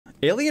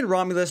Alien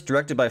Romulus,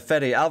 directed by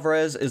Fede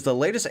Alvarez, is the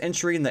latest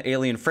entry in the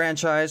Alien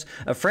franchise,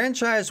 a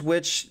franchise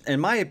which, in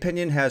my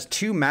opinion, has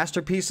two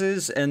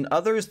masterpieces and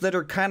others that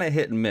are kinda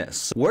hit and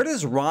miss. Where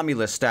does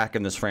Romulus stack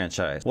in this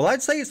franchise? Well,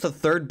 I'd say it's the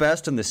third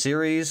best in the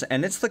series,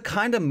 and it's the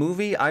kind of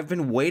movie I've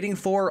been waiting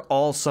for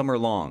all summer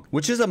long,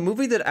 which is a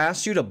movie that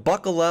asks you to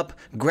buckle up,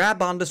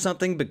 grab onto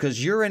something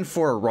because you're in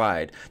for a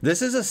ride.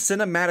 This is a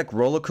cinematic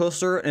roller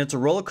coaster, and it's a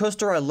roller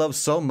coaster I love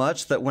so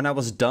much that when I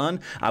was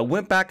done, I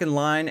went back in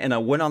line and I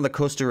went on the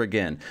coaster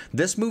again.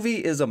 This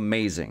movie is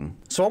amazing.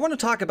 So I want to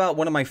talk about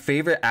one of my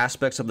favorite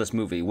aspects of this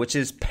movie, which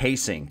is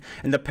pacing.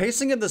 And the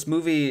pacing of this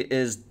movie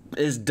is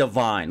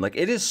divine. Like,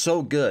 it is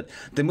so good.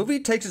 The movie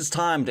takes its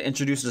time to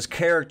introduce its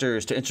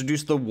characters, to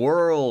introduce the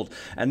world,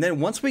 and then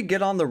once we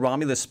get on the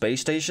Romulus space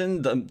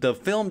station, the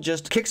film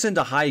just kicks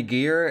into high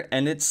gear,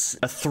 and it's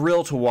a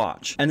thrill to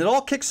watch. And it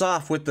all kicks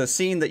off with the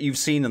scene that you've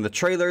seen in the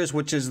trailers,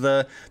 which is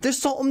there's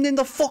something in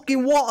the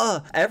fucking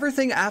water.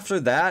 Everything after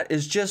that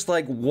is just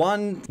like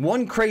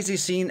one crazy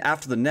scene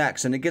after the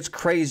next, and it gets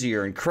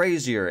crazier and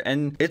crazier,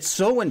 and it's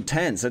so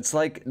intense. It's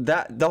like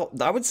that.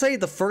 I would say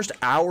the first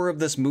hour of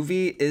this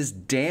movie is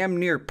damn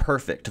near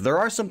perfect. There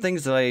are some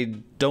things that I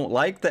don't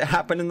like that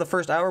happen in the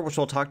first hour, which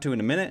we'll talk to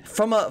in a minute.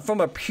 From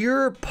a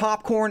pure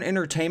popcorn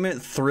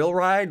entertainment thrill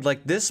ride,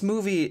 like, this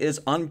movie is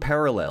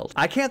unparalleled.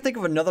 I can't think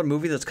of another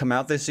movie that's come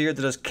out this year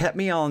that has kept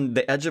me on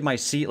the edge of my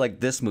seat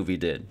like this movie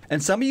did.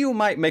 And some of you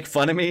might make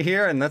fun of me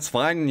here, and that's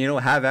fine, you know,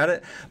 have at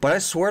it. But I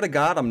swear to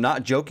God, I'm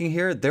not joking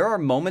here. There are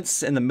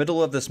moments in the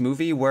middle of this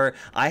movie where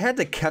I had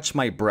to catch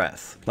my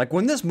breath. Like,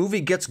 when this movie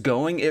gets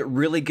going, it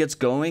really gets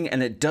going,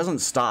 and it doesn't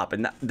stop.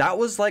 And that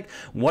was like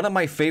one of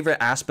my favorite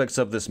aspects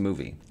of this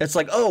movie. It's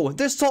like, oh,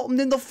 there's something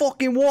in the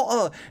fucking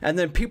water, and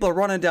then people are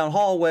running down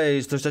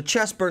hallways, there's a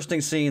chest bursting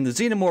scene, the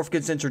xenomorph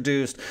gets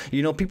introduced,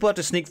 you know, people have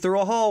to sneak through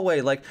a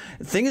hallway, like,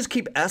 things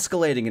keep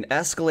escalating and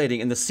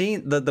escalating, and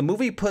the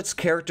movie puts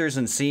characters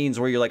in scenes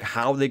where you're like,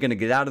 how are they gonna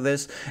get out of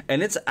this?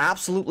 And it's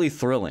absolutely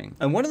thrilling.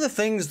 And one of the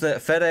things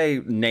that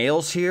Fede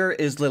nails here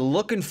is the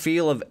look and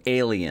feel of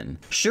Alien.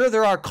 Sure,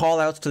 there are call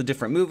outs to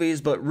different movies,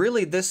 but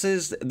really this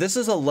is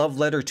a love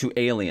letter to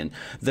Alien.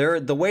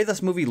 The way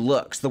this movie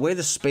looks, the way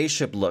the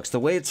spaceship looks, the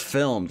way it's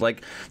filmed,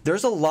 like,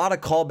 there's a lot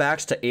of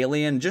callbacks to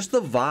Alien. Just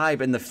the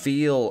vibe and the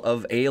feel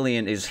of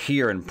Alien is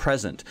here and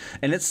present,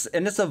 and it's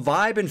a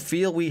vibe and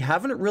feel we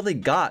haven't really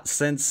got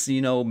since,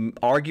 you know,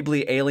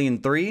 arguably Alien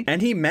 3.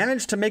 And he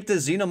managed to make the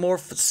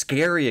xenomorph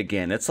scary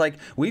again. It's like,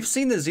 we've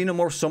seen the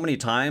xenomorph so many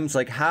times,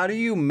 like, how do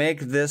you make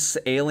this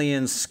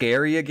alien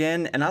scary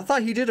again? And I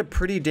thought he did a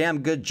pretty damn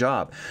good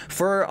job.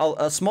 For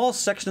a small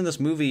section of this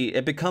movie,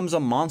 it becomes a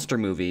monster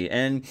movie,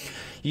 and,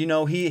 you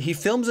know, he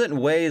films it in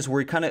ways where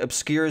he kind of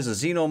obscures the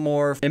xenomorph.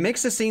 It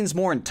makes the scenes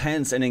more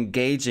intense and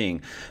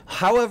engaging.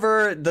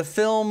 However, the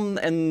film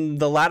in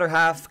the latter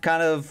half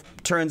kind of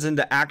turns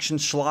into action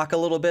schlock a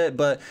little bit,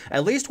 but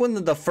at least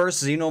when the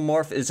first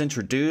xenomorph is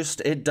introduced,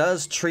 it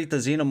does treat the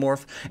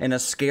xenomorph in a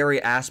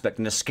scary aspect,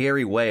 in a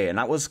scary way, and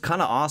that was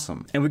kind of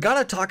awesome. And we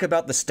gotta talk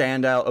about the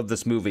standout of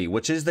this movie,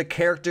 which is the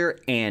character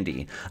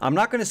Andy. I'm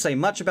not gonna say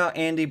much about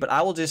Andy, but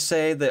I will just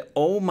say that,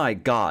 oh my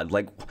god,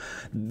 like,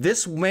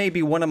 this may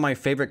be one of my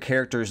favorite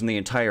characters in the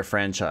entire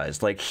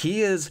franchise. Like,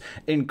 he is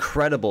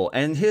incredible,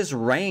 and his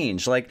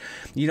range, like,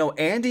 you know,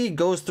 Andy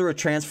goes through a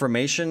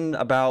transformation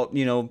about,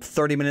 you know,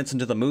 30 minutes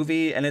into the movie,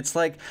 and it's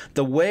like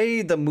the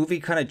way the movie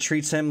kind of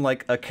treats him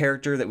like a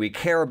character that we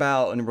care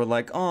about, and we're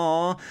like,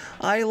 aw,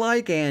 I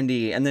like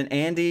Andy. And then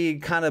Andy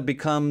kind of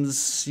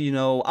becomes, you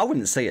know, I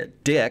wouldn't say a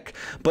dick,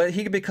 but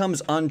he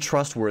becomes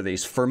untrustworthy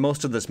for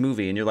most of this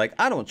movie, and you're like,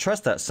 I don't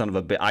trust that son of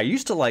a bitch. I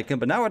used to like him,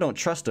 but now I don't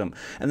trust him.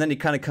 And then he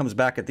kind of comes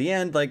back at the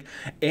end. Like,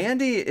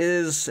 Andy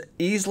is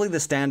easily the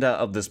standout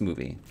of this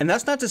movie. And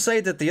that's not to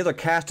say that the other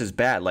cast is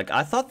bad. Like,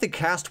 I thought the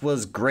cast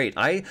was great.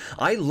 I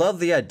love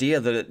the idea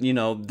that, you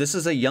know, this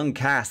is a young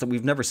cast that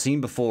we've never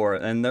seen before,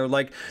 and they're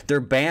like, their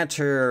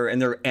banter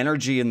and their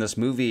energy in this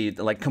movie,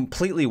 like,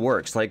 completely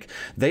works. Like,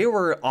 they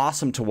were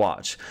awesome to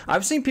watch.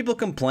 I've seen people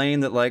complain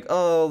that, like,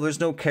 oh, there's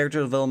no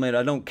character development,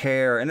 I don't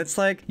care, and it's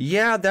like,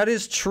 yeah, that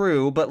is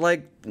true, but,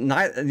 like,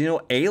 not, you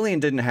know, Alien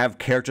didn't have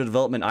character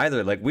development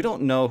either. Like, we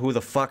don't know who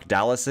the fuck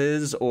Dallas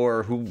is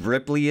or who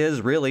Ripley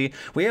is, really.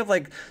 We have,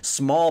 like,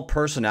 small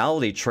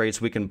personality traits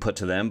we can put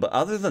to them, but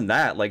other than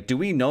that, like, do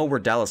we know where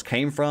Dallas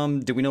came from?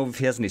 Do we know if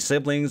he has any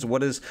siblings?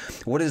 What his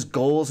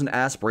goals and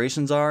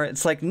aspirations are?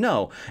 It's like,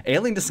 no,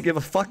 Alien doesn't give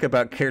a fuck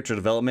about character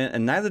development,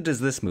 and neither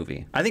does this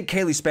movie. I think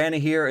Kaylee Spanna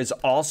here is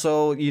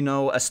also, you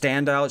know, a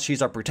standout.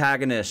 She's our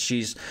protagonist.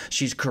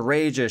 She's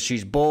courageous,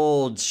 she's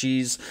bold,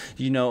 she's,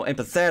 you know,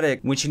 empathetic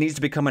when she needs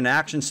to be become an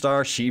action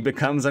star, she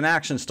becomes an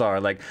action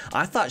star. Like,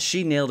 I thought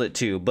she nailed it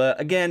too.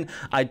 But again,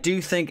 I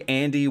do think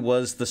Andy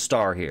was the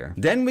star here.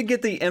 Then we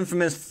get the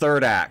infamous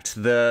third act,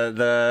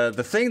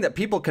 the thing that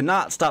people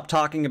cannot stop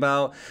talking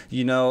about.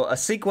 You know, a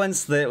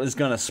sequence that was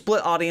gonna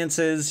split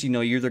audiences. You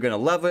know, you're either gonna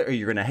love it or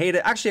you're gonna hate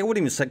it. Actually, I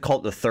wouldn't even call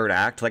it the third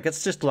act. Like,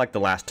 it's just like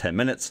the last 10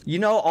 minutes. You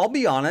know, I'll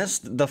be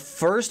honest, the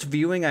first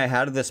viewing I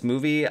had of this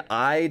movie,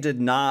 I did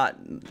not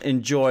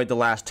enjoy the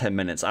last 10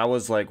 minutes. I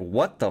was like,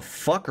 what the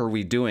fuck are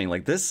we doing?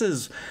 Like, this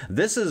is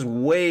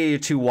way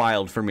too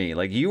wild for me.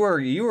 Like, you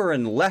are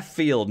in left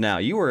field now.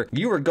 You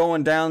were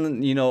going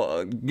down, you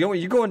know,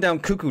 you're going down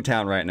cuckoo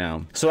town right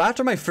now. So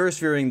after my first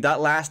viewing,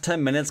 that last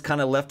 10 minutes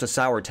kind of left a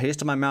sour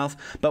taste in my mouth.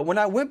 But when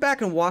I went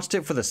back and watched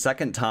it for the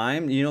second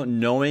time, you know,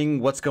 knowing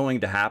what's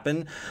going to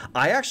happen,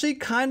 I actually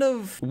kind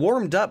of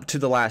warmed up to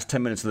the last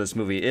 10 minutes of this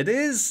movie. It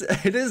is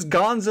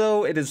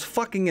gonzo, it is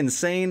fucking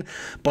insane,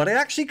 but I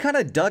actually kind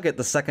of dug it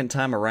the second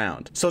time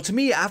around. So to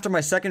me, after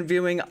my second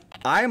viewing,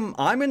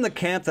 I'm in the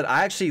camp that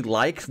I actually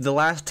like the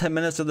last 10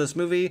 minutes of this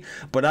movie,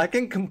 but I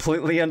can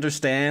completely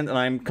understand and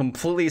I'm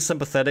completely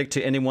sympathetic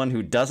to anyone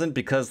who doesn't,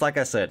 because like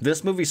I said,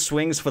 this movie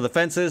swings for the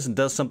fences and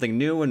does something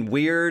new and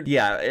weird.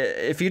 Yeah,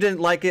 if you didn't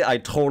like it, I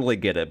totally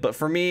get it. But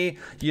for me,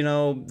 you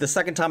know, the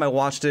second time I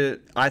watched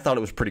it, I thought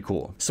it was pretty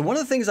cool. So one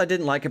of the things I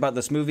didn't like about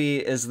this movie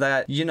is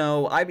that,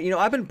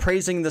 I've been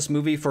praising this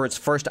movie for its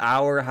first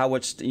hour, how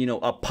it's, you know,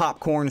 a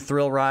popcorn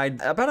thrill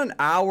ride. About an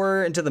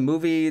hour into the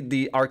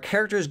movie, our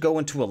characters go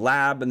into a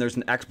lab and there's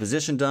an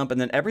exposition dump, and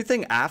then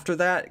everything after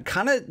that,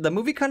 the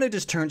movie kind of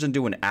just turns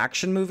into an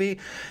action movie.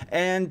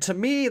 And to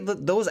me,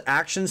 those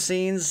action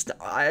scenes,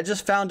 I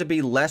just found to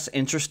be less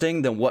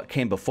interesting than what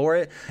came before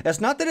it.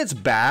 It's not that it's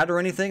bad or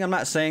anything. I'm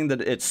not saying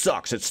that it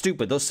sucks, it's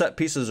stupid, those set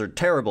pieces are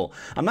terrible.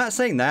 I'm not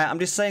saying that. I'm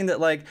just saying that,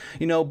 like,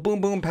 you know,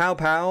 boom boom pow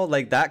pow,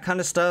 like that kind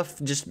of stuff,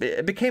 just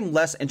it became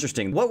less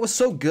interesting. What was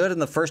so good in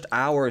the first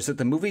hour is that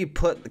the movie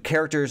put the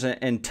characters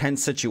in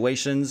tense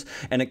situations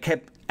and it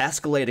kept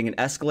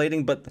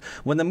escalating, but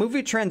when the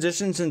movie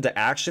transitions into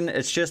action,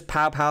 it's just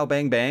pow pow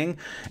bang bang.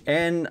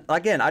 And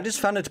again, I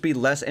just found it to be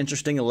less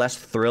interesting and less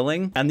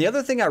thrilling. And the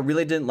other thing I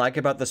really didn't like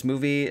about this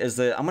movie is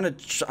that I'm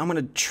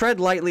gonna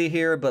tread lightly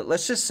here, but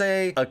let's just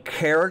say a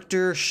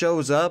character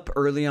shows up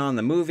early on in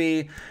the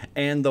movie,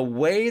 and the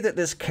way that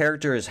this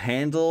character is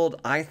handled,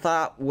 I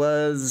thought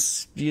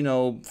was, you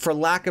know, for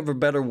lack of a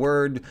better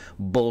word,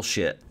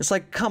 bullshit. It's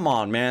like, come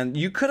on, man,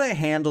 you could have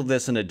handled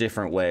this in a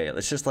different way.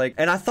 It's just like,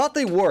 and I thought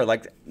they were,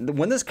 like,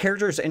 when this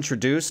character is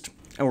introduced,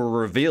 or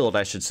revealed,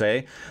 I should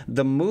say,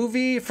 the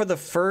movie for the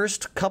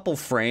first couple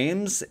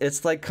frames,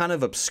 it's like kind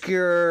of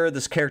obscure.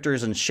 This character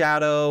is in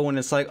shadow, and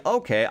it's like,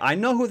 okay, I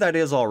know who that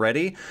is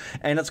already,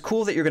 and it's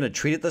cool that you're gonna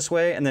treat it this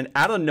way. And then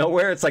out of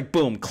nowhere, it's like,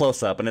 boom,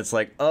 close up, and it's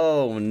like,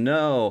 oh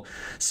no.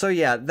 So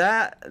yeah,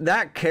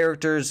 that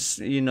character's,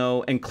 you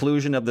know,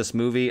 inclusion of this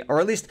movie,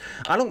 or at least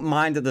I don't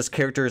mind that this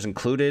character is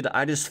included.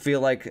 I just feel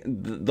like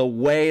the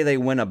way they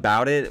went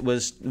about it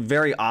was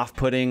very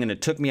off-putting, and it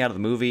took me out of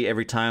the movie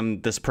every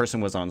time this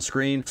person was on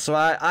screen. So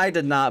I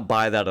did not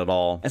buy that at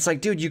all. It's like,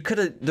 dude, you could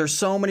have, there's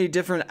so many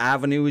different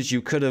avenues you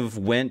could have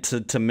went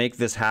to make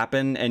this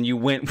happen, and you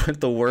went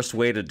with the worst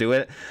way to do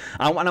it.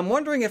 And I'm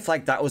wondering if,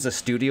 like, that was a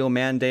studio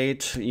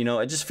mandate. You know,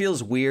 it just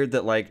feels weird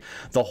that, like,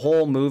 the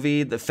whole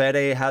movie, the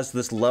Fede has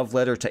this love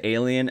letter to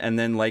Alien, and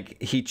then,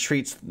 like, he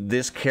treats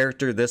this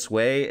character this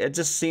way. It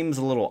just seems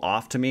a little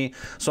off to me.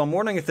 So I'm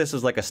wondering if this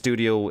is like a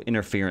studio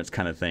interference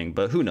kind of thing,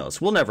 but who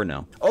knows? We'll never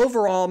know.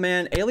 Overall,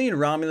 man, Alien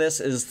Romulus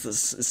is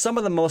some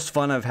of the most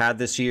fun I've had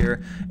this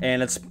year,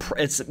 and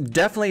it's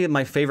definitely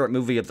my favorite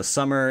movie of the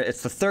summer.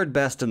 It's the third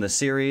best in the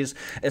series.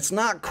 It's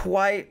not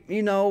quite,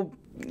 you know,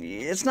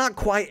 it's not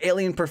quite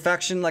alien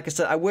perfection. Like I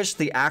said, I wish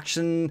the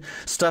action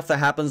stuff that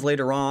happens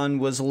later on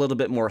was a little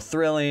bit more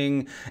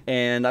thrilling,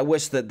 and I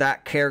wish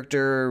that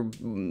character,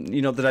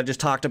 you know, that I just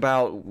talked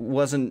about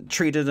wasn't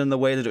treated in the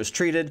way that it was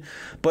treated.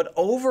 But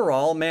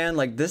overall, man,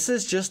 like, this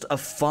is just a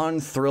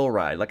fun thrill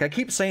ride. Like, I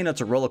keep saying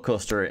it's a roller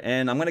coaster,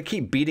 and I'm gonna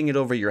keep beating it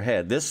over your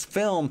head. This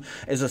film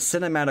is a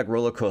cinematic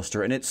roller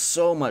coaster, and it's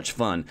so much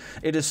fun.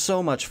 It is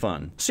so much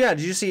fun. So yeah,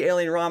 did you see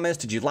Alien Romulus?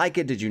 Did you like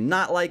it? Did you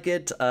not like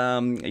it?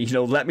 You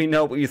know, let me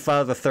know what you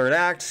thought of the third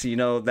act. You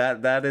know,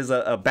 that is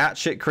a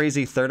batshit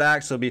crazy third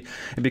act, so it'd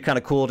be kind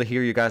of cool to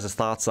hear you guys'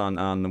 thoughts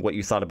on what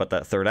you thought about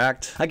that third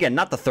act. Again,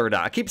 not the third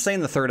act. I keep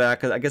saying the third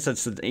act, I guess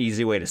that's an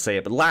easy way to say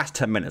it, but last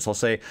 10 minutes. I'll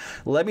say,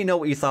 let me know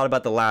what you thought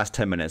about the last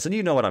 10 minutes, and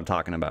you know what I'm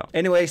talking about.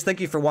 Anyways, thank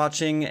you for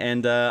watching,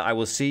 and I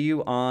will see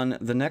you on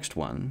the next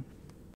one.